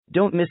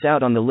Don't miss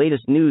out on the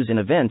latest news and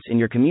events in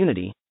your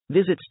community.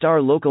 Visit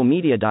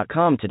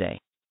starlocalmedia.com today.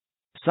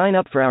 Sign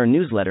up for our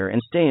newsletter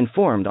and stay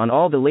informed on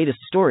all the latest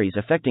stories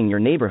affecting your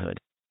neighborhood.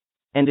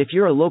 And if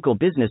you're a local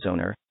business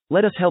owner,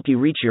 let us help you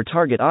reach your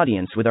target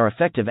audience with our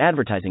effective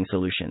advertising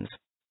solutions.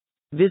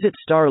 Visit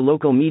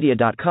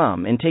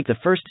starlocalmedia.com and take the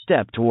first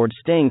step towards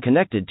staying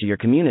connected to your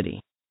community.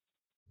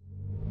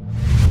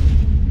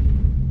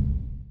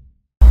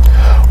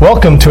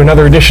 Welcome to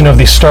another edition of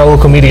the Star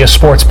Local Media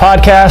Sports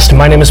Podcast.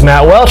 My name is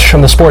Matt Welch.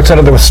 I'm the sports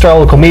editor with Star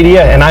Local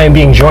Media, and I am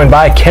being joined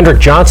by Kendrick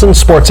Johnson,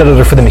 sports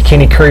editor for the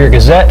McKinney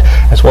Courier-Gazette,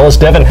 as well as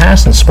Devin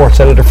Haston, sports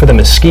editor for the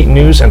Mesquite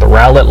News and the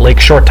Rowlett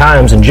Lakeshore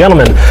Times. And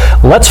gentlemen,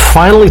 let's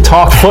finally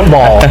talk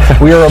football.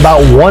 We are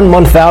about 1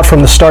 month out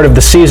from the start of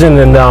the season,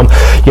 and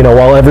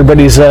while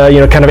everybody's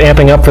kind of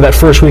amping up for that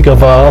first week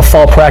of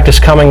fall practice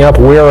coming up,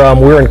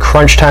 we're in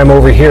crunch time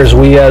over here as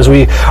we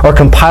are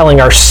compiling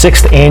our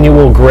 6th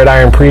annual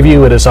Gridiron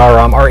Preview. It is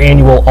our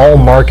annual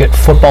all-market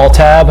football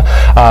tab.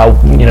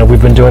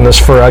 We've been doing this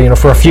for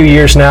a few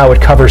years now. It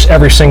covers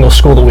every single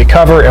school that we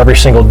cover, every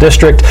single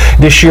district.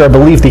 This year, I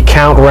believe the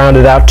count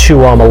rounded out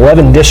to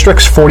 11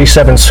 districts,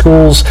 47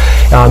 schools.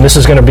 This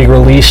is going to be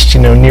released,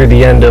 near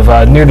the end of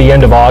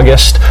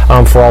August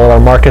for all of our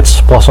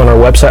markets, plus on our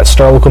website,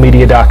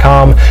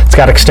 starlocalmedia.com. It's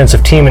got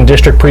extensive team and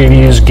district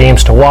previews,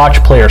 games to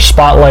watch, player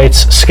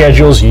spotlights,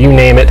 schedules, you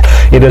name it.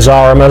 It is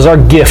our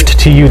gift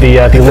to you,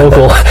 the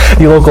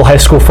local high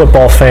school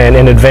football fan,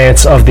 in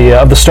advance of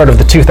the start of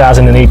the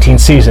 2018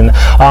 season.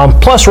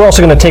 Plus, we're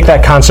also going to take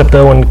that concept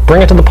though and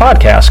bring it to the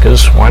podcast,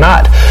 because why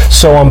not?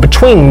 So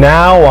between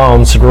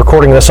now, so we're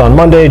recording this on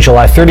Monday,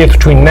 July 30th.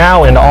 Between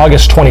now and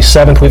August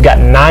 27th, we've got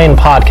 9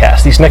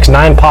 podcasts. These next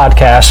 9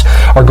 podcasts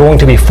are going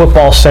to be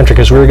football centric,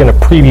 as we're going to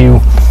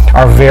preview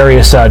our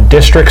various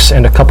districts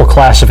and a couple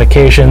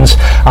classifications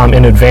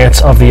in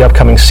advance of the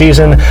upcoming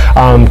season.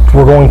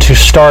 We're going to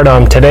start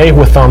today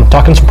with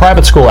talking some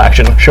private school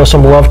action. Show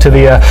some love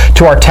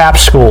to our TAP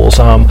schools.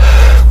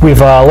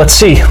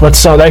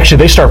 Actually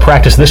they start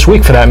practice this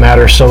week for that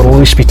matter, so it'll at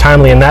least be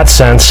timely in that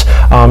sense.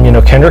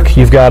 Kendrick,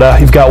 you've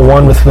got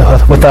one with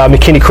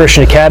McKinney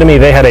Christian Academy.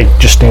 They had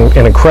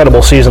an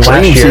incredible season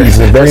last year.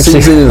 Best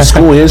season in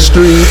school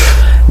history.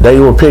 They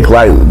were picked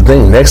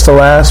next to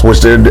last,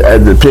 which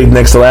they're picked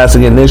next to last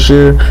again this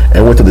year,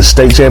 and went to the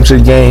state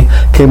championship game.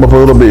 Came up a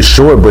little bit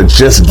short, but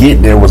just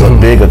getting there was a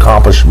big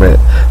accomplishment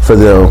for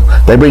them.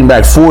 They bring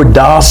back Ford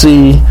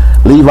Dossie,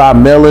 Levi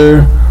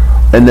Miller,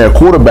 and their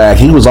quarterback,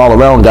 he was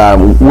all-around guy,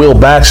 Will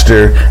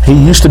Baxter. He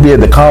used to be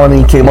at the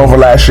Colony, came over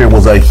last year,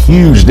 was a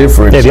huge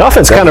difference. Yeah, the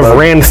offense kind of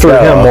ran through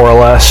him, more or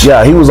less.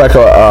 Yeah, he was like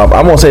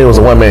I won't say it was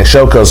a one-man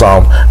show, because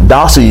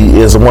Dossie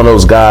is one of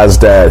those guys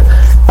that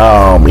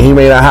he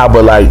may not have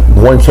but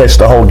one catch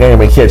the whole game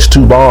and catch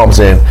 2 bombs,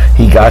 and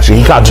he got you.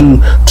 He caught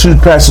two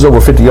passes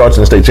over 50 yards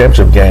in the state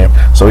championship game,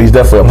 so he's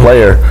definitely a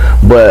player.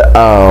 But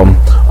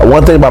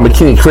one thing about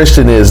McKinney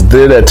Christian is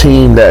they're that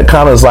team that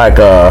kind of is like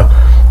a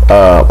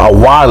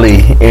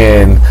Wiley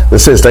in the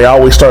sense they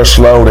always start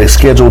slow, they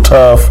schedule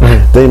tough.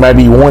 They might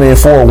be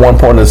 1-4 at one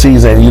point in the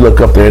season, and you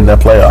look up there in the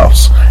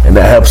playoffs, and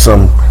that helped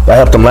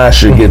them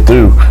last year get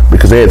through,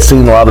 because they had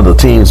seen a lot of the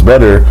teams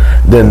better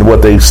than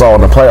what they saw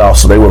in the playoffs,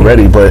 so they were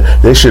ready.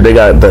 But this year they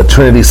got the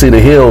Trinity Cedar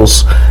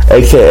Hills,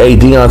 aka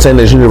Deion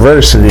Sanders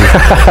University.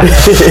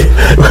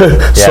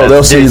 So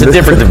they'll see it's a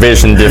different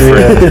division,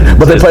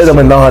 but they play them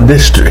in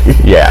non-district.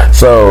 Yeah.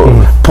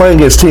 So playing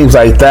against teams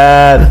like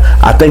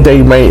that, I think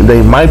they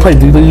might play.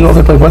 Do you know if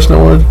they play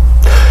Prestonwood?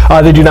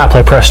 They do not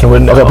play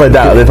Prestonwood. No.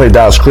 They play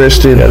Dallas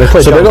Christian. Yeah,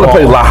 so they're going to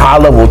play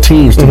high-level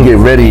teams to get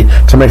ready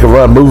to make a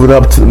run, moving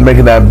up to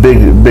making that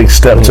big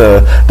step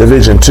to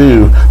Division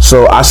II.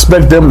 So I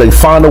expect them to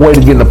find a way to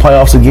get in the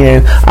playoffs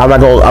again. I'm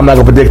not going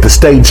to predict the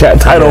state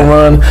title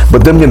run,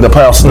 but them getting the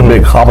playoffs is a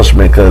big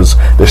accomplishment, because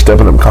they're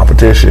stepping up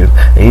competition.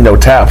 And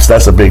TAPS,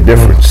 that's a big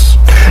difference.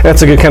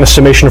 That's a good kind of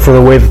summation for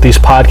the way that these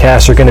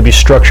podcasts are going to be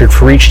structured.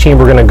 For each team,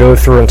 we're going to go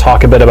through and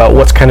talk a bit about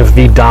what's kind of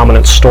the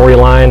dominant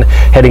storyline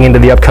heading into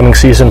the upcoming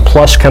season,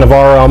 plus kind of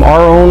our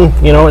own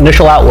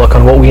initial outlook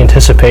on what we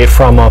anticipate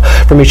from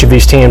each of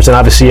these teams. And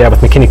obviously, with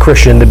McKinney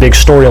Christian, the big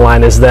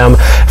storyline is them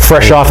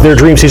fresh off their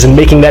dream season,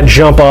 making that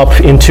jump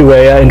up into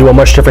a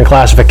much different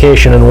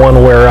classification, and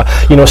one where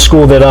a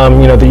school that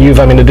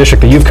a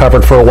district that you've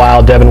covered for a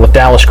while, Devin, with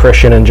Dallas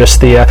Christian, and just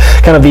the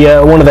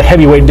one of the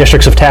heavyweight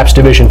districts of TAPS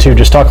Division II.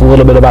 Just talk a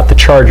little bit about the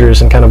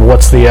Chargers and kind of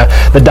what's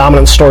the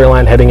dominant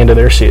storyline heading into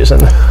their season.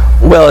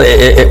 Well,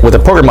 with a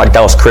program like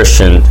Dallas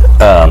Christian,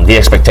 the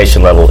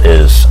expectation level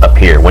is up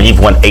here. When you've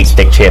won 8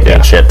 state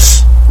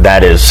championships,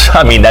 that's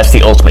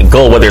the ultimate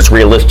goal, whether it's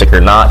realistic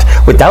or not.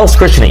 With Dallas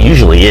Christian, it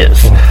usually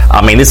is.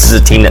 This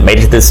is a team that made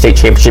it to the state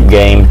championship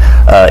game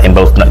in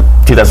both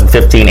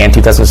 2015 and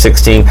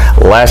 2016.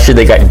 Last year,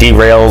 they got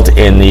derailed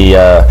in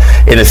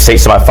the state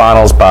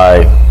semifinals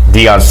by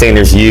Deion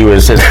Sanders U,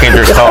 as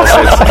Kendrick calls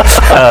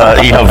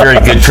it. Very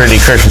good Trinity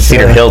Christian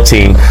Cedar Hill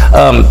team.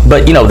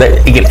 But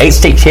 8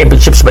 state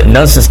championships, but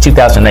none since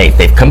 2008.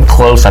 They've come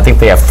close. I think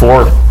they have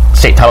 4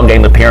 state title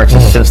game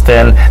appearances since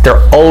then.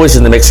 They're always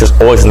in the mix,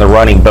 always in the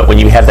running. But when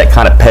you have that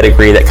kind of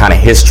pedigree, that kind of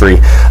history,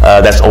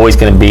 that's always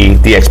going to be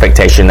the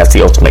expectation. That's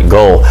the ultimate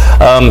goal.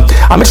 I'm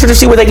interested to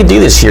see what they can do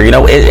this year.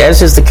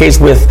 As is the case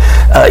with,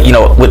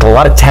 with a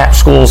lot of TAP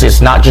schools,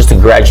 it's not just the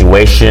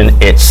graduation,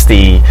 it's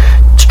the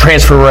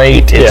transfer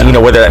rate,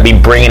 whether that be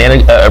bringing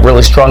in a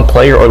really strong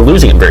player or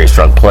losing a very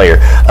strong player.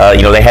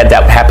 They had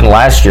that happen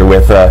last year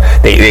with,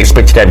 they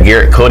expected to have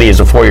Garrett Cody as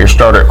a 4-year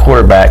starter at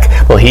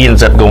quarterback. Well, he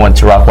ends up going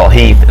to Rockwall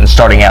Heath and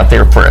starting out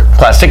there for a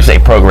Class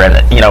 6A program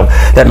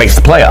that makes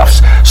the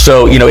playoffs.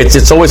 So,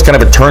 it's always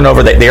kind of a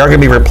turnover. They are going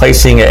to be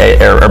replacing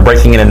or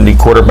breaking in a new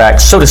quarterback,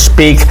 so to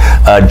speak.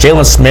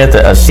 Jalen Smith,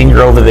 a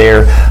senior over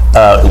there,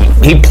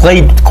 he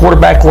played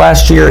quarterback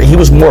last year. He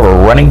was more of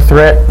a running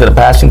threat than a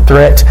passing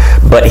threat,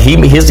 but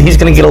he's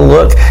going to get a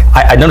look.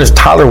 I noticed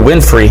Tyler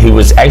Winfrey, who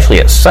was actually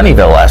at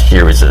Sunnyvale last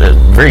year, was a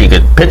very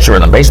good pitcher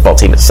on the baseball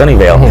team at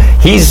Sunnyvale.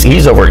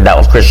 He's over at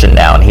Dallas Christian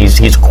now, and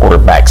he's a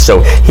quarterback,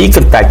 so he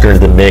could factor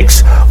into the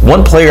mix.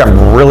 One player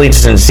I'm really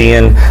interested in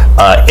seeing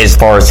as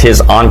far as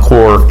his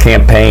encore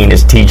campaign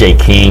is TJ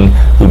King,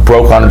 who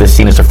broke onto the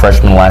scene as a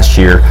freshman last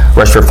year,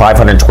 rushed for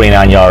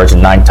 529 yards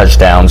and 9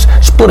 touchdowns,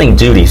 splitting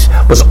duties,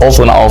 was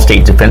also an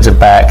all-state defensive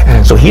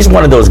back. So he's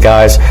one of those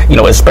guys,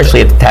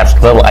 especially at the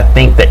TAPS level, I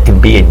think that can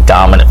be a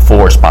dominant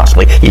force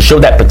possibly. He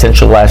showed that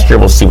potential last year.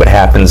 We'll see what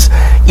happens.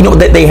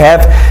 They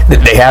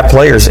have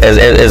players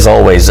as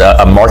always.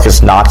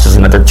 Marcus Knox is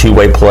another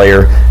two-way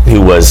player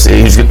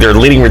he's their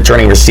leading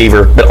returning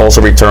receiver, but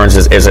also returns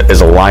as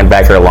a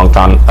linebacker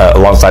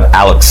alongside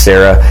Alex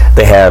Serra.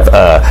 They have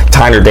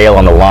Tyner Dale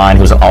on the line,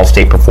 who's an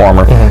all-state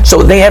performer.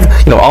 So they have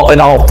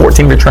all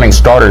 14 returning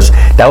starters.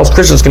 Dallas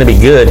Christian's going to be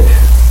good.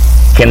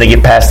 Can they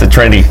get past the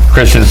Trinity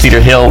Christian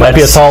Cedar Hill? Might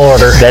be a tall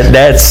order.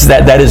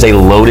 That is a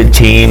loaded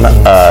team.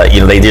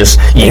 They just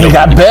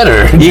got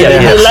better.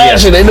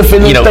 Last year they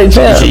defended the state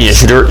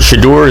champs.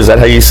 Shador, is that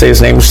how you say his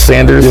name?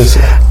 Sanders.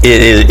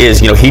 Yes.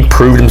 He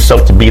proved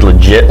himself to be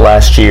legit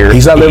last year.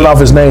 He's not living off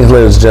his name,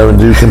 ladies and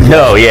gentlemen.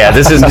 No,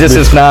 this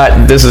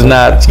is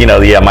not.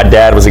 My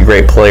dad was a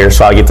great player,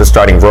 so I get the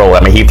starting role. I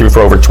mean, he threw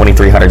for over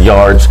 2,300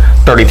 yards,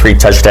 33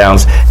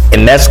 touchdowns,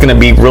 and that's going to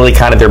be really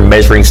kind of their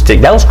measuring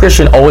stick. Dallas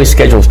Christian always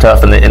schedules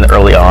tough in the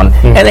early on,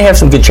 and they have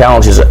some good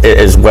challenges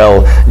as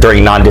well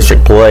during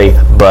non-district play.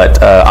 But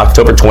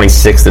October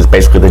 26th is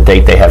basically the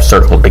date they have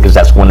circled, because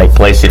that's when they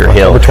play Cedar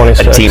Hill, a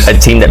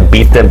team that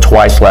beat them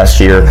twice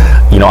last year.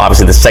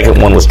 Obviously the second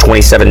one was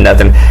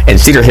 27-0, and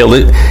Cedar Hill.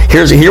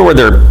 Here were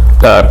their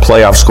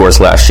playoff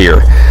scores last year: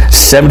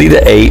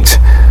 70-8,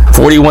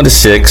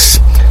 41-6.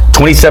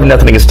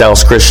 27-0 against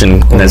Dallas Christian,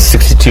 and then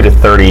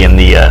 62-30 in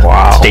the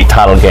state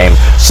title game.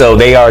 So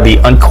they are the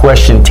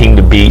unquestioned team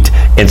to beat.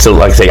 And so,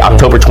 like I say,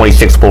 October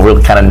 26th, we'll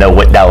really kind of know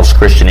what Dallas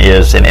Christian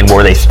is and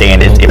where they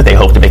stand if they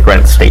hope to make run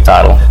at the state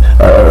title.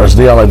 As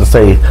Dion like to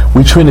say,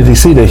 we Trinity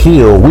Cedar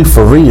Hill, we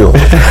for real.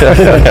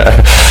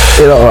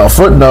 A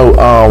footnote,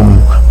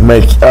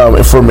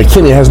 for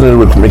McKinney, it has nothing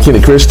to do with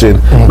McKinney Christian.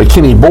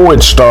 McKinney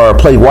Boyd star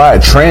played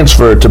wide,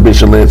 transferred to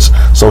Bishop Lentz,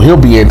 so he'll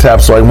be in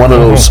TAPS. So like one of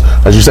those,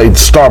 as you say,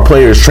 star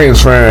players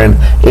transferring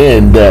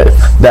in that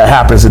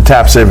happens in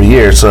TAPS every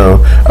year. So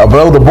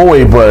below the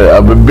Boyd, but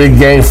a big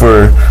game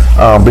for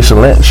Bishop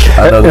Lynch.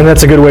 And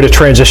that's a good way to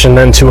transition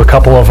then to a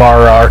couple of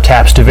our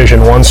TAPS Division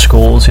I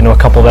schools. A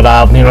couple that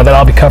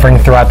I'll be covering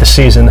throughout the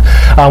season.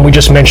 We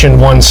just mentioned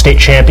one state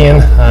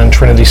champion,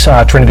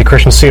 Trinity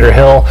Christian Cedar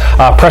Hill.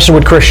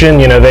 Prestonwood Christian,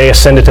 they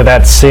ascended to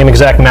that same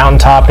exact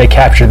mountaintop. They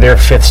captured their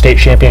 5th state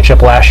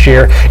championship last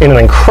year in an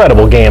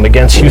incredible game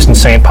against Houston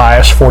St.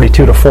 Pius,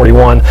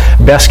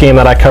 42-41. Best game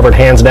that I covered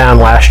hands down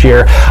last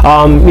year.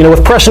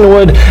 With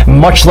Prestonwood,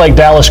 much like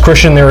Dallas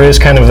Christian, there is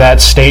kind of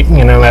that state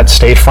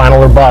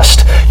final or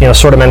bust,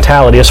 sort of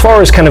mentality. As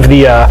far as kind of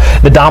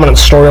the dominant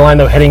storyline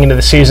though heading into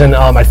the season,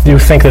 I do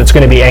think that it's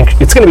going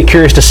to be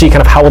curious to see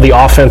kind of how will the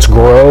offense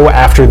grow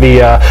after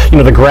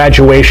the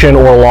graduation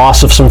or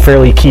loss of some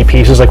fairly key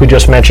pieces, like we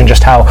just mentioned,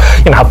 just how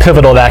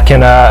pivotal that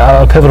can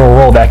a pivotal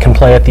role that can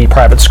play at the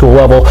private school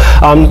level.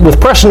 With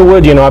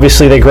Prestonwood,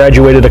 obviously they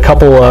graduated a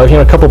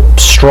couple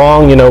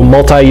strong,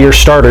 multi-year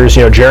starters.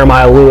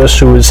 Jeremiah Lewis,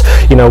 who was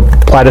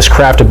applied his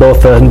craft at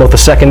both the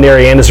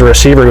secondary and as a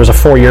receiver. He was a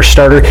 4-year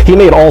starter. He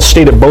made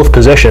All-State at both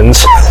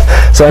positions.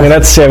 So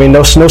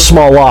that's no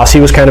small loss. He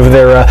was kind of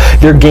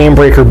their game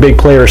breaker, big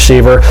play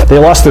receiver. They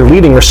lost their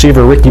leading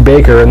receiver, Ricky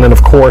Baker, and then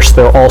of course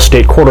their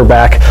All-State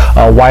quarterback,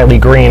 Wiley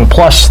Green.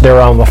 Plus their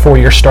a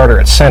 4-year starter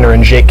at center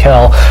in Jake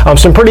Kell.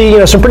 Some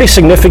pretty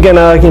significant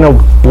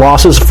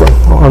losses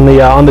on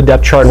the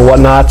depth chart and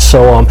whatnot.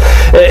 So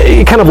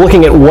kind of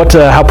looking at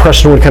how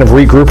Preston would kind of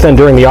regroup then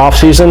during the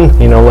offseason.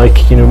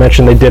 Like you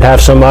mentioned, they did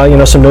have some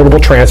notable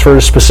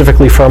transfers,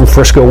 specifically from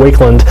Frisco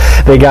Wakeland.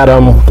 They got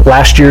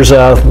last year's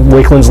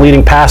Wakeland's leading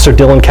leading passer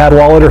Dylan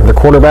Cadwallader, the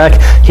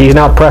quarterback, he's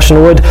now at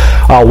Prestonwood.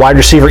 Wide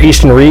receiver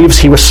Easton Reeves,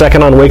 he was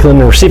second on Wakeland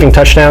in receiving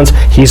touchdowns.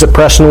 He's at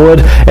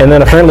Prestonwood. And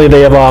then apparently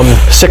they have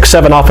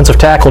 6'7" offensive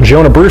tackle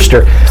Jonah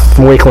Brewster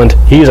from Wakeland.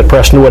 He's at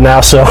Prestonwood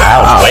now. So,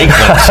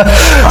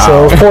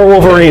 so 4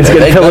 Wolverines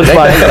getting pillaged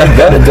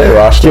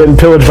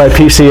by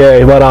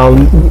PCA. But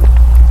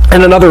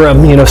and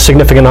another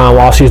significant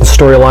off-season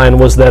storyline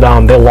was that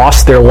they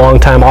lost their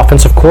longtime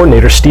offensive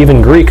coordinator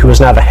Stephen Greek, who is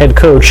now the head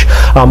coach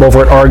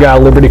over at Argyle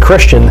Liberty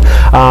Christian.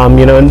 And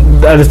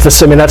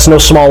that's no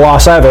small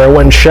loss either. I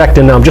went and checked,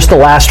 and just the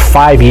last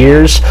 5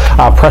 years,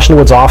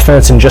 Prestonwood's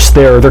offense and just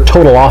their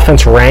total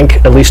offense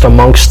rank, at least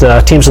amongst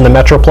teams in the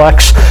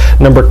Metroplex,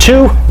 number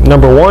 2,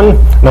 number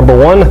 1, number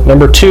 1,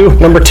 number 2,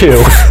 number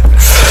 2.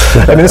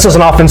 I mean, this is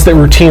an offense that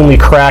routinely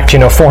cracked,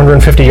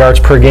 450 yards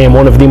per game,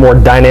 one of the more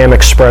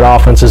dynamic spread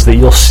offenses that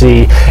you'll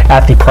see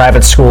at the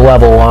private school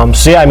level.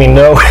 So yeah, I mean,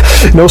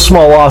 no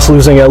small loss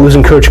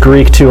losing Coach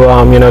Greek to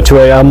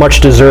a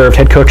much deserved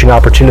head coaching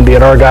opportunity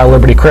at Argyle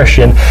Liberty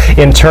Christian.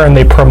 In turn,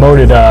 they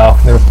promoted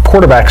their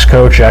quarterbacks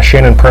coach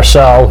Shannon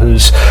Purcell,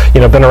 who's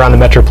been around the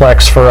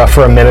Metroplex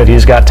for a minute.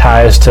 He's got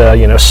ties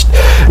to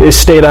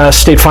state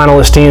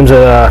finalist teams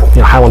at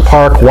Highland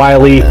Park,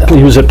 Wiley.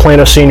 He was at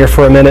Plano Senior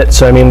for a minute.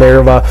 So I mean,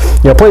 they're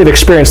plenty of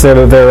experience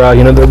there.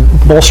 They're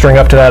bolstering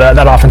up to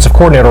that offensive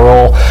coordinator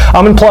role.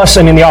 And plus,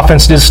 I mean, the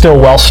offense is still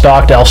well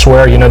stocked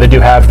elsewhere. They do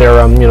have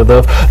their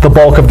the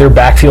bulk of their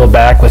backfield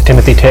back with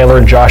Timothy Taylor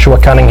and Joshua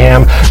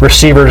Cunningham.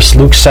 Receivers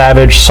Luke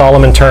Savage,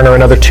 Solomon Turner,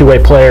 another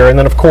two-way player, and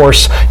then of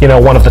course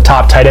one of the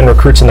top tight end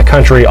recruits in the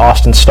country,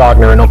 Austin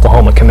Stogner, an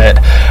Oklahoma commit.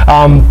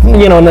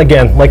 And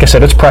again, like I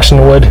said, it's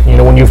Prestonwood.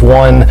 When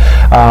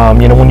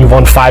you've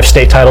won 5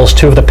 state titles,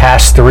 2 of the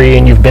past 3,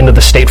 and you've been to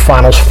the state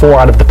finals 4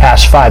 out of the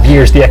past 5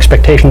 years, the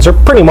expectations are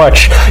pretty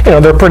much,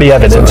 they're pretty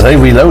evident. So they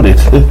reloaded.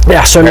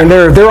 Yeah, so I mean,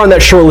 they're on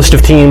that short list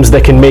of teams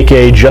that can make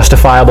a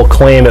justifiable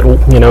claim at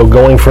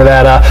going for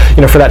that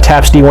for that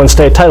TAPS D1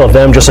 state title.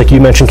 Them, just like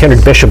you mentioned,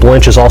 Kendrick Bishop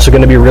Lynch is also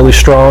going to be really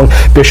strong.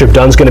 Bishop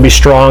Dunn's going to be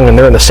strong, and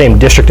they're in the same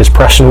district as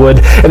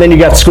Prestonwood. And then you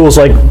got schools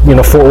like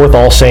Fort Worth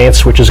All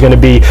Saints, which is going to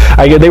be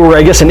they were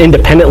an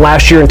independent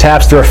last year in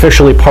TAPS. They're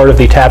officially part of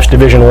the TAPS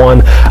Division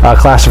 1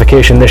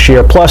 classification this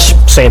year. Plus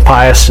St.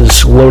 Pius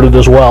is loaded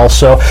as well.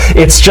 So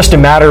it's just a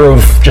matter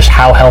of just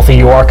how healthy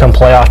you are come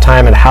playoff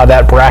time and how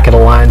that bracket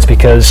aligns,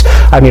 because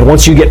I mean,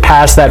 once you get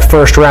past that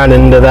first round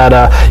into that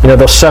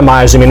those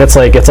semis, I mean, it's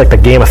like the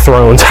Game of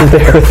Thrones out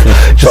there.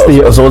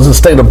 So is it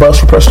staying a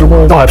bust for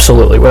Prestonwood? Oh,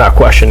 absolutely, without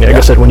question. Like I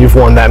said, when you've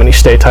won that many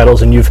state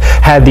titles and you've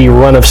had the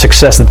run of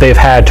success that they've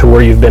had to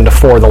where you've been to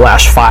 4 of the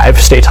last 5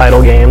 state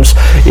title games,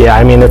 yeah,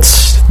 I mean,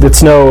 it's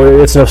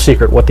no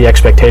secret what the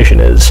expectation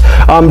is.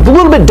 A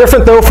little bit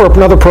different though for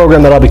another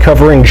program that I'll be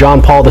covering,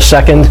 John Paul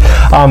II.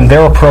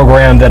 They're a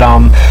program that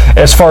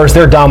as far as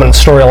their dominant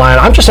storyline,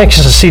 I'm just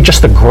anxious to see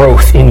just the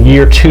growth in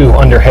year 2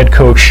 under head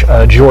coach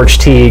George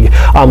Teague.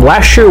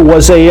 Last year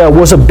was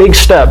a big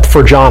step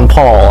for John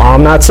Paul.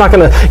 It's not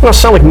going to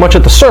sound like much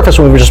at the surface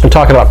when we've just been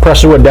talking about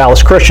Prestonwood,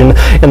 Dallas Christian,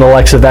 and the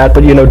likes of that.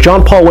 But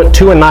John Paul went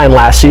 2-9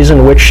 last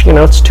season, which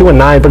it's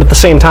 2-9. But at the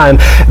same time,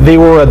 they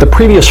were the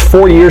previous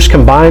 4 years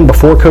combined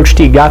before Coach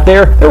Teague got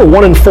there. They were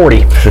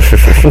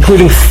 1-40,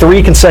 including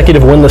 3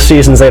 consecutive winless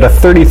seasons. They had a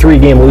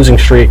 33-game losing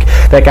streak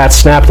that got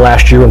snapped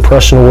last year when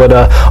Prestonwood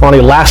on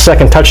a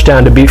last-second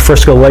touchdown to beat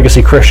Frisco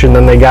Legacy Christian.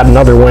 Then they got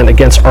another win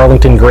against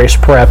Arlington Grace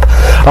Prep,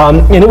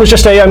 and it was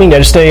just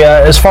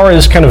as far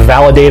as kind of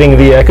validating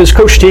because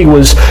Coach Teague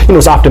was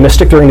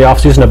optimistic during the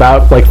offseason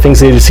about things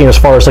that he'd seen as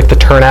far as the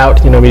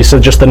turnout. He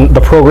said just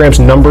the program's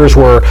numbers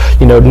were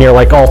near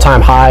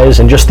all-time highs,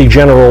 and just the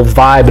general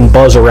vibe and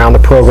buzz around the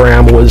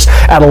program was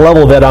at a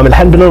level that it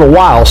hadn't been in a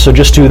while. So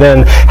just to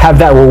then have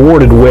that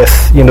rewarded with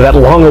that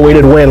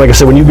long-awaited win, like I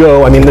said, when you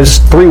go, there's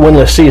 3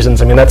 winless seasons.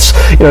 That's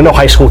no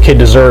high school kid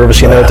deserves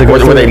to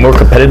go. Were they more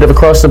competitive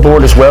across the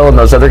board as well in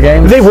those other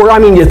games? They were.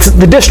 It's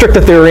the district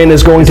that they're in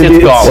is going to be.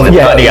 It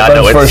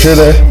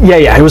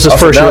was his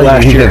first year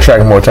last year. He can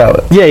attract more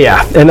talent.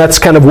 Yeah, and that's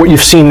kind of what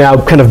you've seen now,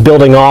 kind of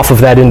building off of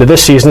that into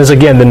this season. Is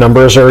again the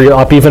numbers are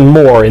up even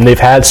more, and they've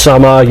had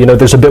some.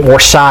 There's a bit more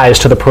size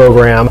to the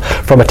program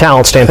from a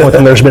talent standpoint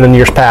than there's been in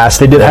years past.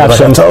 They did have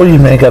some. I told you,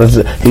 man,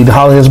 he'd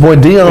holler his boy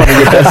Dion to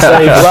get that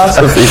same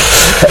philosophy.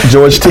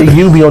 George Teague,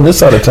 you be on this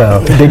side of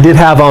town. They did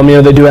have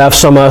they do have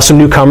some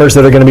newcomers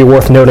that are going to be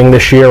worth noting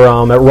this year.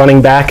 At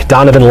running back,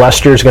 Donovan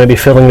Lester is going to be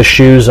filling the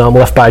shoes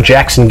left by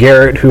Jackson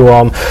Garrett, who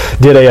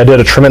did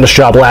a tremendous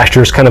job last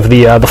year as kind of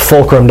the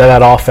fulcrum to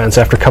that offense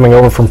after coming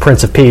over from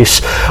Prince of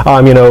Peace.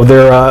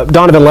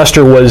 Donovan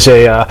Lester was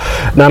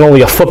not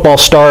only a football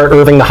star at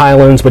Irving the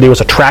Highlands, but he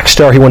was a track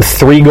star. He won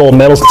 3 gold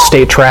medals at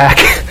state track.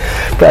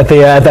 at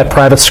that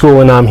private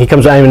school, and he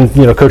comes. I mean,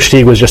 Coach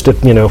Teague was just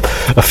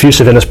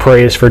effusive in his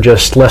praise for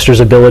just Lester's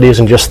abilities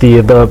and just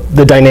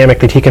the dynamic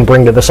that he can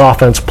bring to this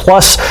offense.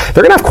 Plus,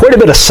 they're going to have quite a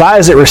bit of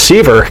size at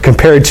receiver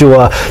compared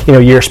to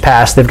years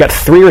past. They've got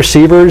 3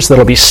 receivers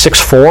that'll be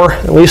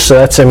 6'4" at least. So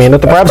that's at the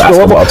private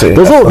school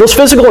level. Those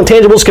physical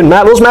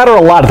intangibles matter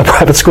a lot at the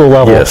private school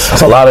level. Yes,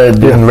 that's a lot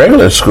in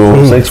regular school.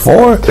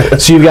 6'4".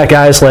 So you've got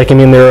guys like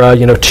they're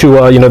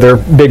their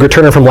big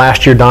returner from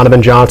last year,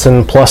 Donovan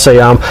Johnson, plus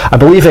I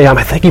believe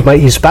I think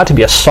he's about to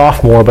be a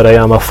sophomore, but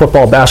a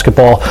football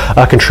basketball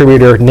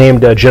contributor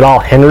named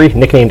Jadal Henry,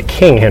 nicknamed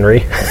King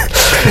Henry.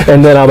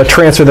 And then a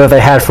transfer that they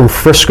had from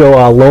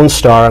Frisco Lone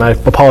Star, and I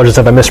apologize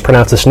if I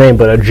mispronounced this name,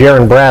 but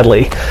Jaron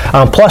Bradley.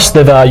 Plus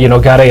they've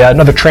got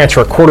another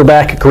transfer,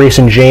 quarterback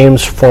Grayson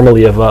James,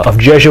 formerly of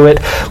Jesuit,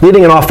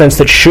 leading an offense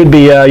that should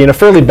be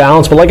fairly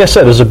balanced. But like I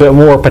said, there's a bit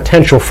more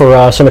potential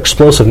for some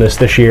explosiveness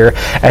this year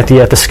at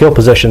the skill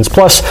positions.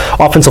 Plus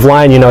offensive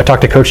line. I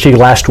talked to Coach Teague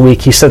last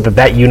week. He said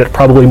that unit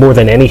probably more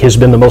than any has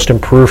been the most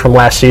improved from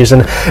last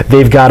season.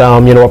 They've got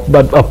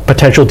a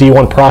potential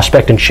D1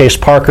 prospect in Chase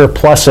Parker,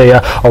 plus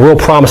a real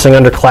promising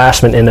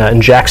underclassman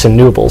in Jackson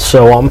Newell.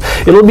 So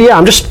it'll be.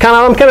 I'm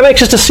kind of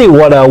anxious to see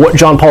what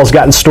John Paul's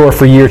got in store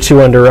for year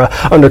 2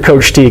 under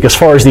Coach Teague. As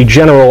far as the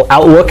general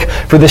outlook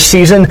for this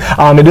season,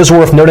 it is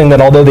worth noting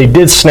that although they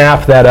did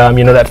snap that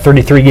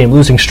 33-game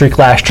losing streak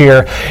last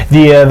year,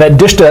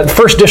 that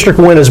first district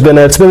win has been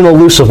an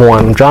elusive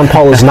one. John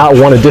Paul has not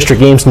won a district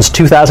game since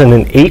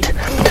 2008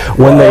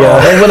 when they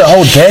win a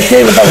whole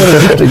decade without winning a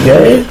district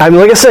game. I mean,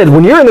 like I said,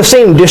 when you're in the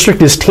same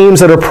district as teams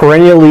that are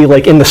perennially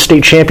in the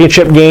state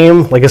championship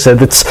game, like I said,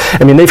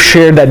 they've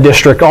shared that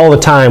district all the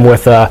time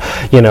with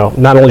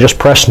not only just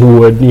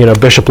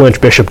Prestonwood, Bishop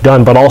Lynch, Bishop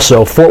Dunn, but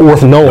also Fort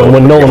Worth Nolan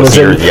when Nolan was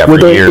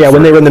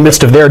when they were in the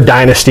midst of their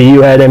dynasty.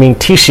 You had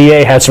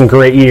TCA had some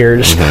great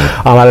years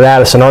out of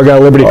Addison, Argyle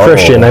Liberty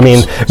Christian.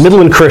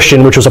 Midland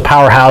Christian, which was a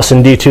powerhouse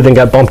in D2, then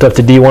got bumped up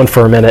to D1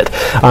 for a minute,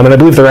 and I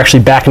believe they're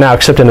actually back now,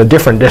 except in a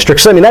different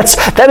district. So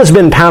that has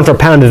been pound for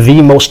pound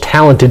the most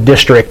talented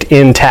district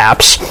in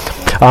TAPS.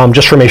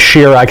 Just from a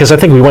sheer, because I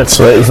think we went.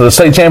 So the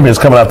state champions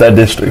coming out that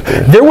district.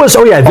 There was,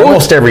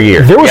 almost every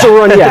year. There was a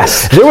run,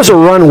 yes. There was a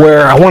run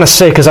where I want to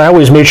say, because I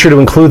always made sure to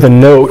include the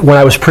note when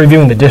I was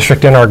previewing the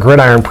district in our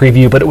gridiron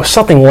preview, but it was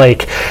something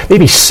like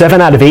maybe 7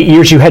 out of 8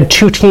 years you had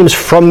 2 teams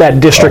from that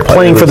district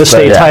playing for the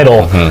state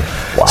title.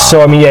 Mm-hmm. Wow.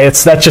 So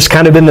that's just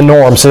kind of been the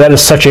norm. So that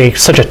is such a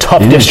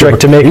tough district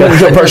to make. You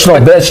use your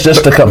personal bets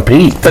just to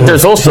compete. But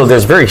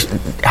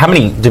how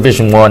many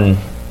Division I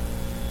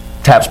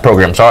TAPS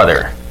programs are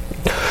there?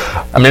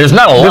 There's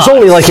not a lot. There's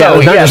only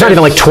there's not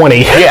even 20.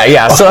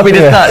 Yeah. So it's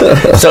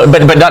not. So,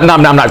 but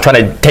I'm not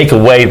trying to take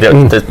away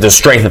the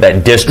strength of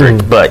that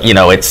district. But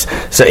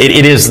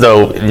it is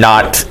though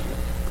not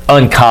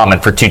uncommon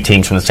for 2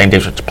 teams from the same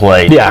district to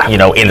play. Yeah.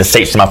 In the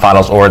state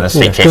semifinals or in the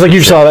state championship. Because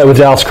you saw that with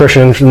Dallas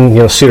Christian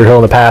and Cedar Hill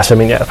in the past.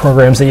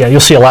 Programs that you'll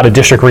see a lot of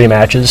district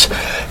rematches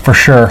for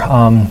sure.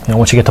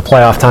 Once you get to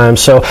playoff time.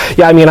 So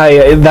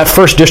that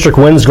first district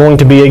win is going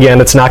to be,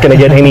 again, it's not going to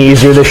get any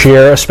easier this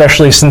year,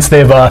 especially since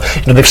they've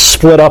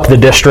split up the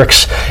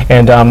districts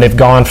and they've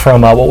gone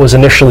from what was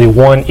initially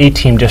one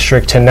 8-team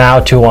district to now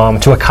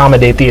to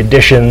accommodate the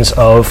additions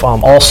of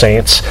All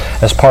Saints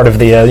as part of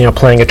the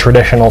playing a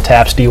traditional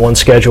TAPS D1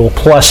 schedule.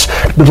 Plus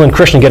Midland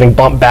Christian getting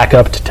bumped back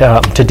up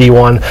to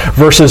D1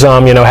 versus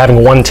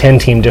having one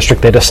 10-team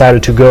district. They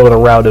decided to go the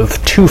route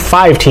of 2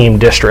 5-team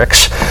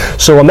districts.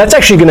 So that's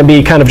actually going to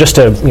be kind of just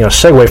a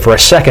segue for a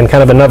second,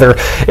 kind of another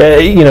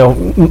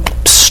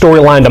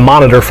storyline to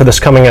monitor for this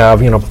coming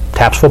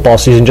TAPS football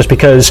season, just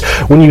because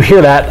when you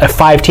hear that, a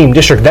 5-team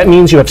district, that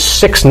means you have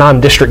 6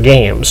 non-district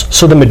games.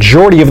 So the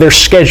majority of their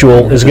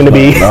schedule is going to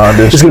be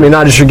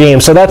non-district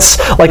games. So that's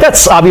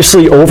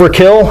obviously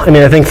overkill.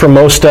 I think for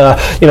most,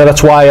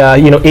 that's why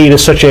 8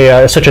 is such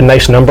a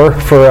nice number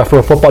for a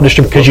football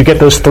district, because you get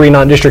those 3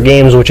 non-district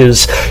games, which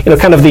is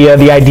kind of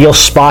the ideal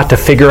spot to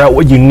figure out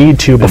what you need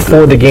to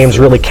before the games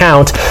really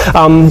count.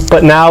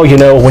 But now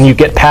when you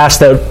get past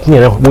that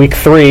week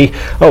 3,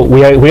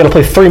 we got to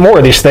play 3 more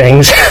of these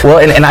things. Well,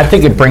 and I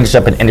think it brings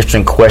up an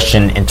interesting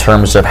question in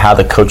terms of how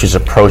the coaches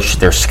approach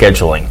their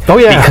scheduling. Oh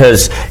yeah,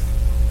 because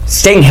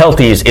staying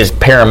healthy is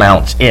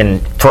paramount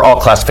for all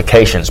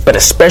classifications, but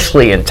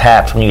especially in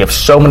TAPS when you have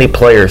so many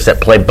players that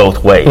play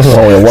both ways.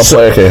 Only one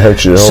player can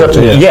hurt you.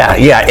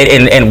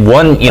 And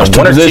one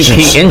or 2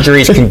 key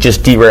injuries can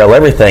just derail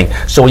everything.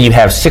 So when you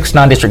have 6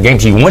 non-district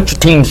games, you want your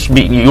team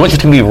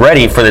to be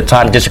ready for the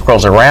time district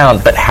rolls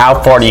around. But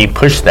how far do you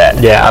push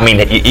that? Yeah,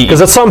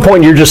 because at some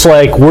point you're just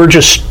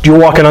you're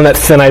walking on that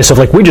thin ice of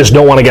we just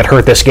don't want to get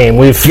hurt this game.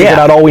 We've figured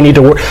out all we need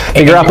to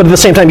figure out, but at the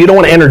same time you don't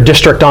want to enter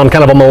district on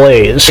kind of a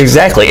malaise.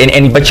 Exactly.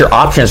 But your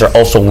options are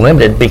also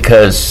limited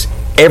because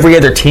every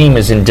other team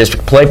is in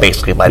district play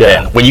basically by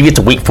then. When you get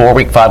to week 4,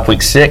 week 5,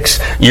 week 6,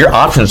 your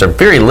options are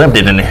very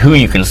limited in who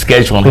you can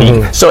schedule.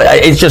 And so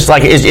it's just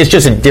like it's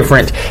just a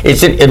different.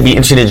 It'd be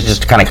interesting to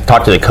just kind of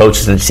talk to the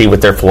coaches and see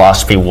what their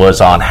philosophy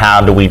was on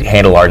how do we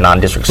handle our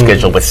non-district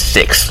schedule with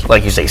 6,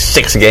 like you say,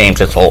 6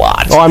 games. It's a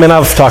lot. Well, I mean,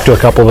 I've talked to a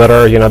couple that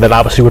are that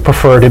obviously would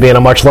prefer to be in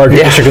a much larger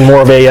district and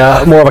more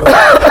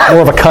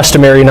of a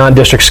customary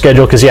non-district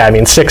schedule because I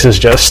mean 6 is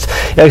just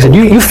like I said,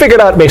 you figured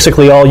out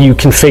basically all you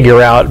can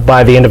figure out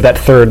by the end of that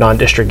 3rd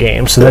non-district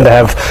game. So then to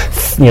have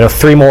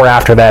 3 more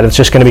after that, it's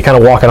just going to be kind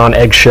of walking on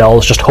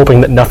eggshells, just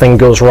hoping that nothing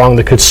goes wrong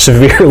that could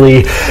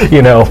severely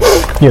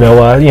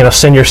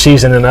send your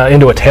season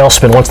into a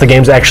tailspin once the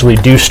games actually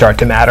do start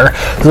to matter.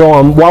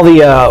 So while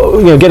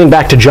the getting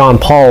back to John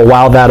Paul,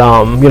 while that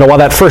while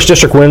that first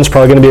district win's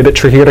probably going to be a bit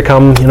trickier to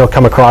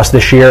come across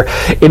this year,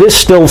 it is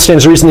still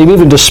stands to reason that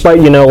even despite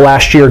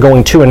last year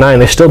going 2-9,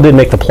 they still did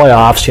make the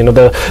playoffs.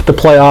 The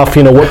playoff,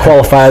 what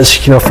qualifies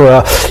for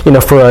a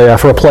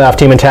playoff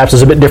team in TAPS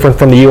is a bit different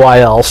from the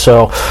UIL.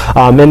 So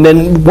and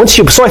then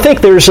so I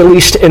think there's at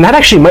least, and that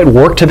actually might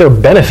work to their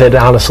benefit,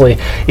 honestly,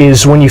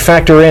 is when you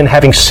factor in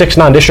having 6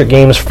 non-district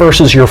games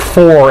versus your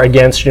 4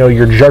 against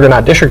your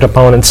juggernaut district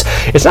opponents.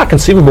 It's not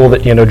conceivable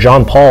that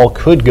John Paul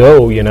could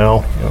go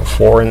 4-6,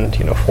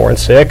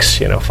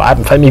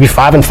 5-5, maybe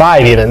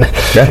 5-5 even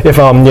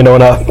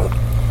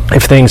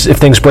if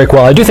things break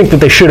well. I do think that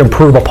they should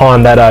improve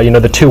upon that,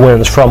 the 2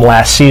 wins from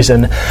last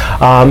season.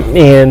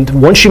 And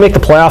once you make the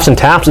playoffs in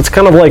TAPS, it's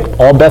kind of like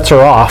all bets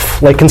are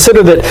off. Like,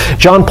 consider that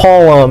John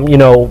Paul,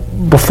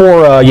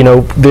 before, they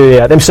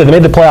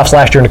made the playoffs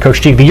last year under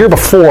Coach Teague. The year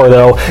before,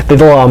 though,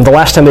 the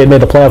last time they had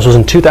made the playoffs was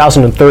in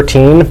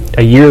 2013,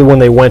 a year when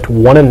they went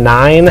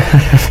 1-9,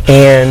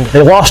 and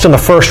they lost in the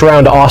first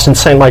round to Austin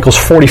St. Michael's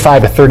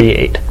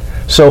 45-38.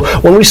 So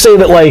when we say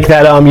that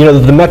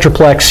the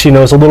Metroplex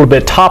is a little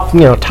bit top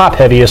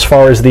heavy as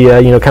far as the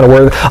kind of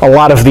where a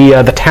lot of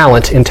the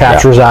talent in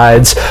TAPS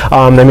resides.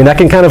 I mean that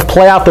can kind of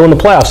play out though in the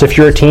playoffs if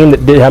you're a team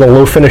that had a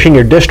low finish in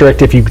your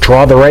district. If you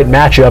draw the right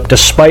matchup,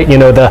 despite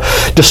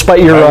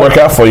your work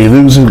out for you,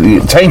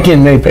 losing,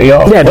 tanking may pay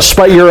off. Yeah,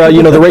 despite your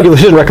the regular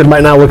season record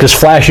might not look as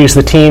flashy as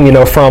the team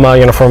from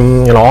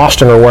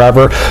Austin or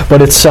wherever,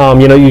 but it's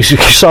you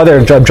saw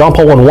there John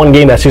Paul won 1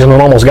 game that season and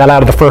almost got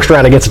out of the first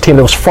round against a team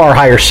that was far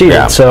higher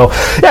seeded. So,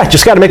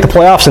 just got to make the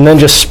playoffs, and then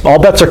just all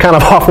bets are kind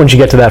of off once you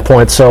get to that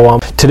point. So,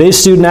 today's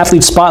Student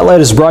Athlete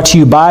Spotlight is brought to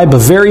you by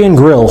Bavarian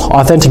Grill,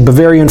 authentic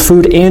Bavarian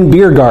food and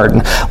beer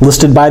garden.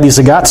 Listed by the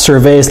Zagat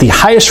survey as the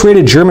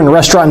highest-rated German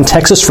restaurant in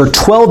Texas for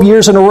 12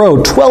 years in a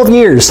row. 12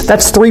 years!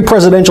 That's 3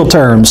 presidential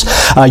terms.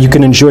 You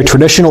can enjoy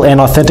traditional and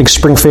authentic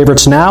spring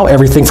favorites now,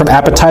 everything from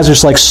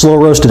appetizers like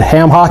slow-roasted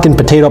ham hock and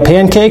potato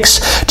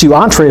pancakes to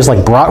entrees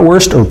like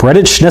bratwurst or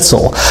breaded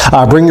schnitzel.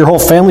 Bring your whole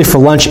family for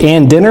lunch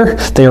and dinner.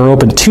 They are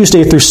open Tuesday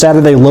through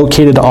Saturday,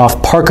 located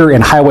off Parker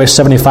and Highway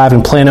 75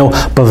 in Plano,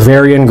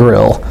 Bavarian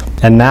Grill.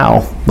 And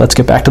now, let's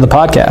get back to the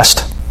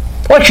podcast.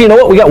 Well, actually, you know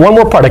what? We got one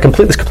more part. This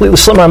completely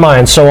slipped my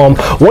mind. So,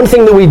 one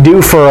thing that we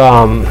do for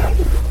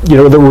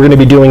that we're going to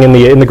be doing in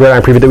the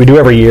Gridiron Preview that we do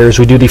every year is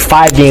we do the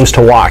 5 games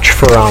to watch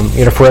for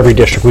for every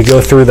district. We go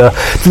through the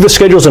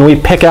schedules and we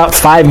pick out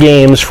 5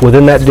 games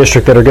within that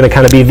district that are going to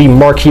kind of be the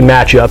marquee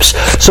matchups.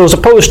 So as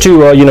opposed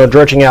to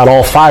dredging out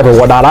all 5 or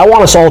whatnot, I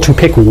want us all to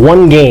pick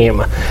 1 game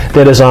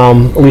that is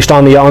at least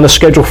on the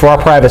schedule for our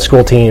private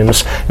school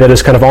teams that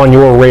is kind of on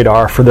your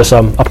radar for this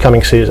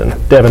upcoming season.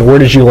 Devin, where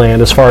did you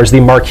land as far as the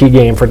marquee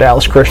game for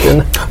Dallas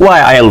Christian? Well,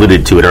 I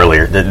alluded to it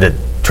earlier. The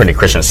Trinity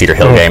Christian Cedar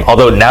Hill game.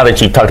 Although now that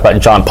you've talked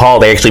about John Paul,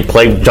 they actually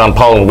played John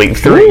Paul in week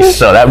 3,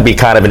 so that would be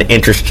kind of an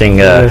interesting.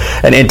 Got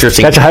you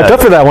hyped up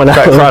for that one.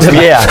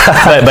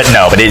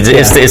 But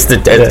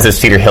it's the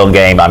Cedar Hill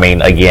game. I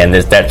mean, again,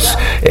 that's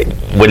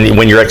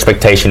when your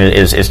expectation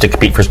is to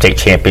compete for state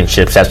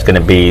championships. That's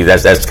going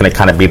to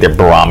kind of be their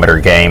barometer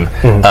game,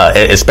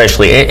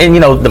 especially and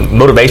the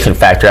motivation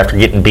factor after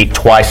getting beat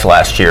twice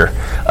last year.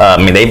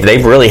 I mean,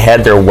 they've really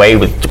had their way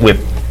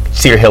with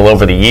Cedar Hill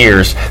over the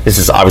years. This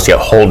is obviously a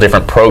whole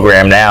different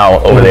program now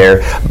over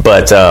there,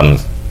 but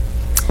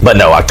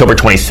no, October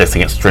 26th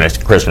against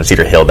Trinity Christian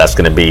Cedar Hill. That's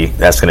going to be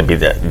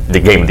the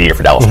game of the year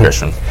for Dallas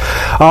Christian.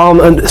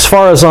 And as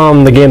far as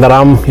the game that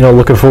I'm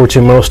looking forward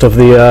to most of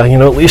the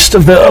at least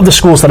of the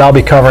schools that I'll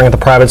be covering at the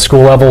private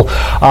school level.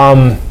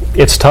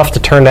 It's tough to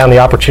turn down the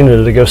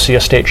opportunity to go see a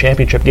state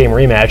championship game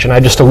rematch, and I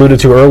just alluded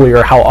to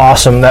earlier how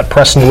awesome that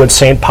Prestonwood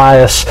St.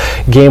 Pius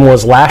game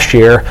was last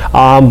year.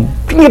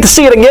 You get to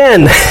see it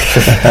again.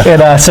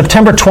 And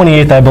September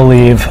 28th, I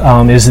believe,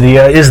 is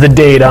the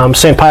date.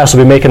 St. Pius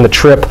will be making the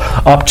trip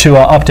up to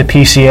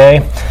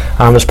PCA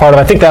as part of.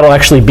 I think that'll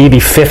actually be the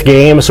 5th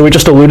game. So we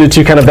just alluded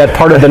to kind of that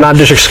part of the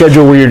non-district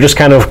schedule where you're just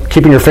kind of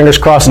keeping your fingers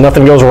crossed and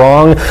nothing goes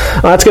wrong.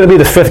 That's going to be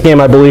the 5th game,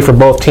 I believe, for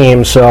both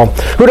teams. So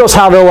who knows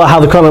how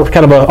they'll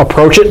kind of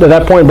approach it at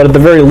that point, but at the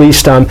very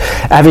least,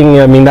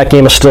 that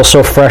game is still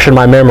so fresh in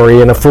my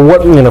memory. And if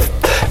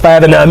I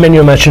haven't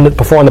mentioned it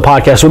before on the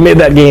podcast, what made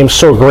that game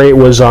so great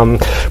was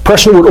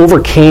Prestonwood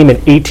overcame an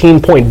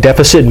 18-point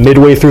deficit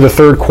midway through the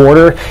 3rd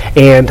quarter,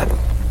 and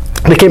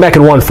They came back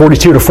and won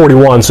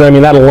 42-41. So I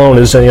mean, that alone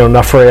is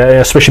enough for,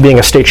 especially being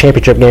a state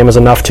championship game, is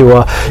enough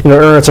to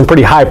earn some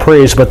pretty high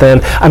praise. But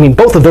then, I mean,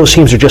 both of those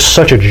teams are just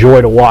such a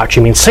joy to watch.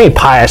 I mean, St.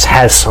 Pius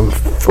has some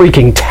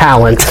freaking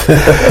talent.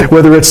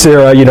 Whether it's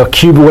their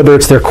whether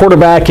it's their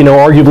quarterback,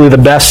 arguably the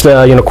best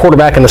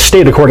quarterback in the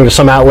state according to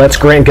some outlets,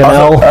 Grant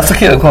Gunnell. That's the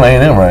kid at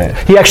A&M, right?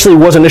 He actually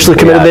was initially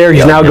committed there.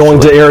 He's now going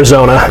to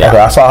Arizona. Yeah. Okay,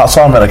 I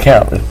saw him at a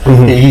camp.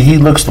 Mm-hmm. He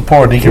looks the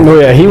part. He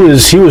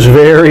was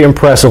very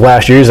impressive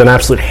last year. He's an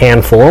absolute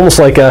handful. Almost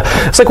like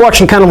it's like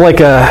watching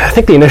I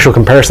think the initial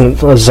comparison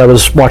as I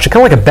was watching,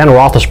 kind of like a Ben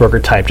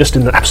Roethlisberger type, just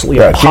an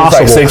absolutely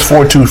impossible. He's like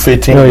 6'4",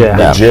 215. Oh yeah,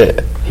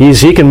 legit.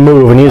 He can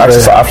move, and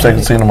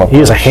I've seen him up.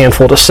 He's a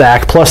handful to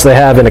sack. Plus, they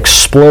have an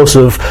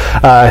explosive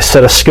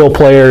set of skill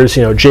players.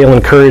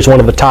 Jalen Curry is one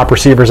of the top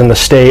receivers in the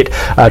state.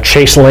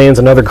 Chase Lane's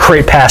another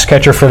great pass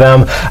catcher for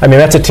them. I mean,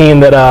 that's a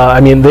team that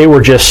they were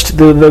just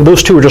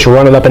those two were just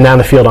running up and down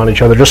the field on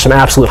each other. Just some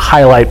absolute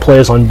highlight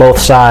plays on both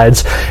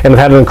sides, and they've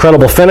had an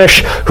incredible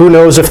finish. Who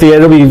knows if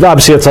it'll be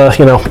obviously it's a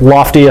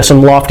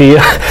some lofty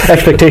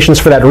expectations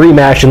for that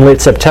rematch in late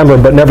September,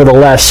 but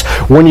nevertheless,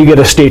 when you get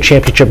a state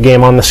championship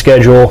game on the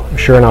schedule,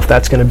 sure enough,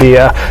 that's going to be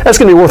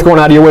worth going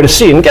out of your way to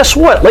see. And guess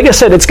what? Like I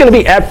said, it's going to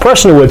be at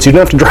Prestonwood, so you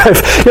don't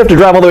have to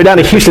drive all the way down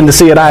to Houston to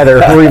see it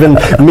either, or even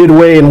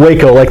Midway in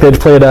Waco, like they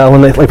played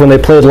when they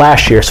played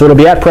last year. So it'll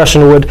be at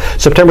Prestonwood,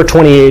 September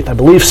 28th, I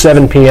believe,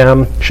 7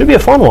 p.m. Should be a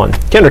fun one.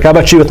 Kendrick, how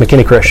about you with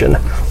McKinney Christian?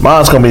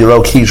 Mine's going to be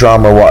low key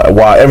drama.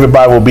 While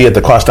everybody will be at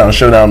the Crosstown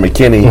Showdown in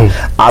McKinney,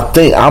 I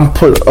think I'm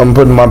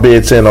putting my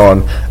bids in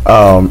on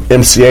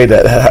MCA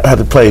that had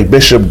to play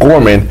Bishop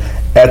Gorman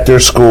at their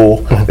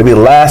school. It'll be the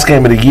last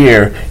game of the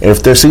year, and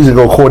if their season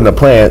go according to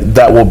plan,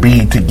 that will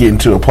be to get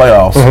into the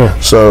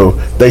playoffs. So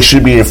they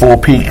should be in full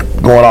peak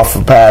going off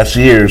of past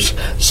years.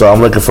 So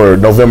I'm looking for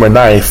November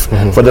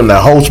 9th for them to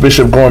host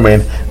Bishop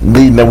Gorman,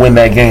 needing to win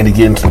that game to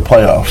get into the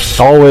playoffs.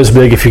 Always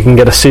big if you can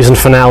get a season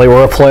finale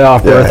or a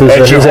playoff berth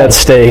is at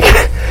stake.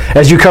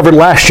 As you covered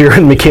last year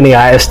in McKinney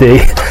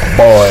ISD.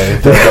 Boy,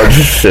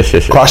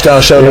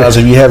 Crosstown Showdowns,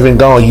 if you haven't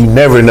gone, you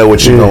never know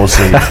what you're going to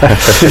see.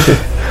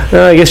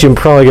 I guess you're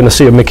probably going to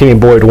see a McKinney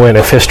Boyd win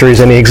if history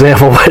is any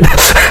example. But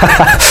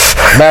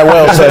Matt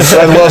Wells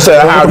said,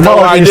 I have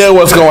no idea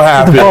what's going to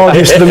happen.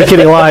 Apologies to the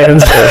McKinney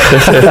Lions.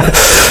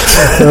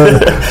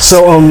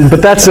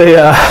 But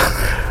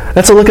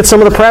that's a look at some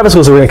of the private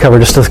schools that we're going to cover.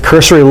 Just a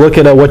cursory look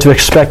at what to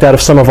expect out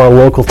of some of our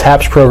local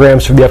TAPS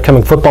programs for the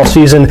upcoming football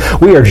season.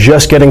 We are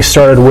just getting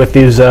started with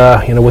these,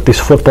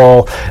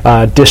 football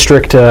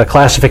district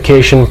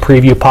classification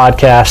preview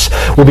podcasts.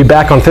 We'll be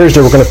back on Thursday.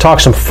 We're going to talk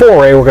some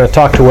 4A. We're going to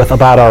talk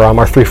about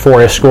our three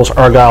 4A schools: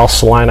 Argyle,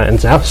 Salina,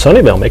 and now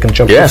Sunnyvale making the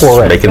jump to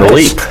 4A. Making the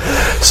leap.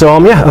 So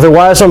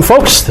otherwise,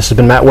 folks, this has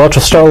been Matt Welch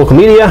with Star Local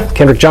Media.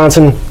 Kendrick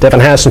Johnson, Devin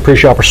Hassan.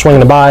 Appreciate y'all for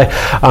swinging by,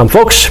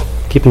 folks.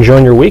 Keep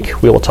enjoying your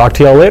week. We will talk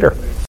to y'all later.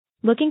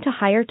 Looking to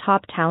hire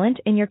top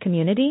talent in your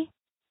community?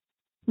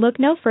 Look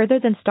no further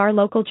than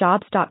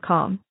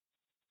starlocaljobs.com.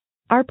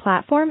 Our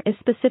platform is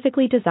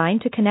specifically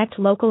designed to connect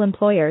local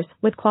employers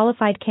with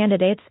qualified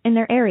candidates in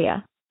their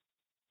area.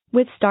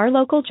 With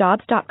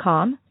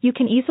starlocaljobs.com, you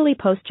can easily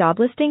post job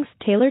listings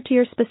tailored to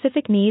your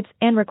specific needs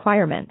and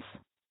requirements.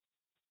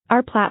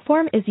 Our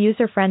platform is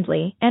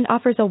user-friendly and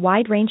offers a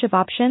wide range of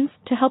options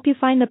to help you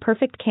find the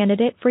perfect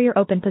candidate for your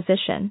open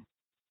position.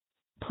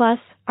 Plus,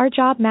 our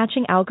job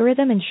matching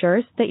algorithm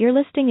ensures that your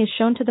listing is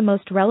shown to the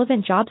most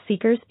relevant job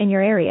seekers in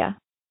your area.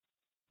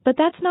 But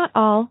that's not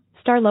all.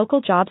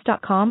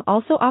 StarLocalJobs.com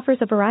also offers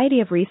a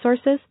variety of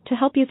resources to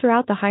help you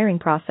throughout the hiring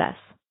process.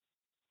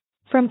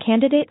 From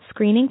candidate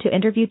screening to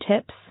interview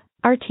tips,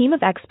 our team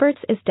of experts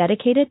is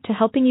dedicated to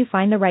helping you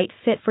find the right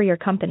fit for your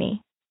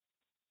company.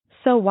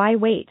 So why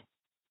wait?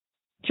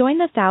 Join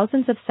the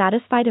thousands of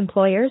satisfied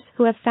employers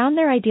who have found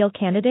their ideal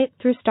candidate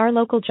through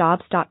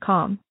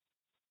StarLocalJobs.com.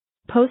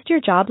 Post your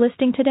job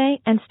listing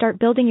today and start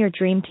building your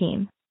dream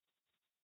team.